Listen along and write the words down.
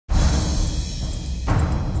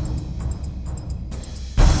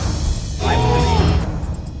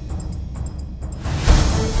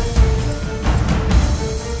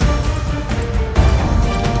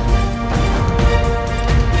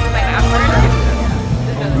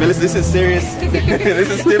this is serious. This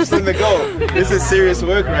is tips on the go. This is serious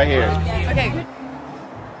work right here. Okay.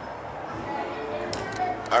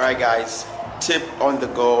 Alright guys, tip on the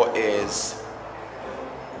go is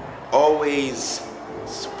always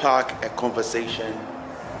spark a conversation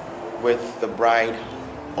with the bride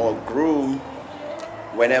or groom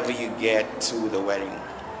whenever you get to the wedding.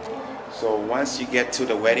 So once you get to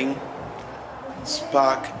the wedding,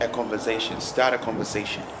 spark a conversation, start a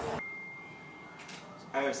conversation.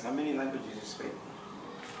 Iris, how many languages you speak?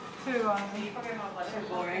 2 only.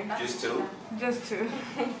 Boring. Just 2? Just 2.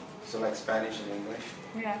 So like Spanish and English?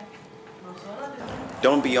 Yeah.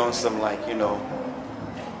 Don't be on some like, you know,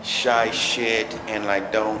 shy shit and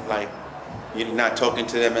like don't like, you're not talking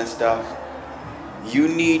to them and stuff. You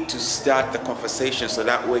need to start the conversation so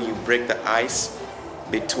that way you break the ice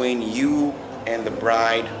between you and the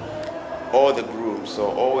bride or the groom.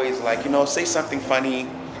 So always like, you know, say something funny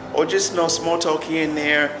or just, you know, small talk here and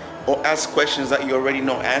there, or ask questions that you already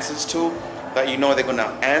know answers to, that you know they're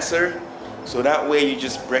gonna answer. So that way you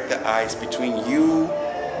just break the ice between you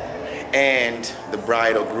and the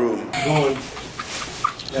bride or groom. Going.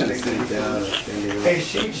 Hey,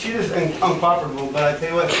 she's unprofitable, but I tell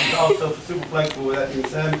you what, she's also super flexible with that being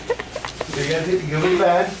said. So you gotta take the good with the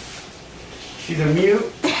bad. She's a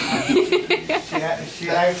mute. she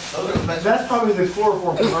acts, but that's probably the core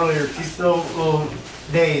from earlier. She's still a little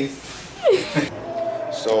dazed.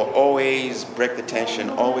 So always break the tension,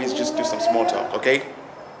 always just do some small talk, okay?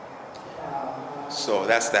 So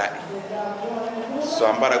that's that. So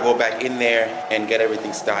I'm about to go back in there and get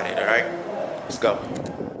everything started, all right? Let's go.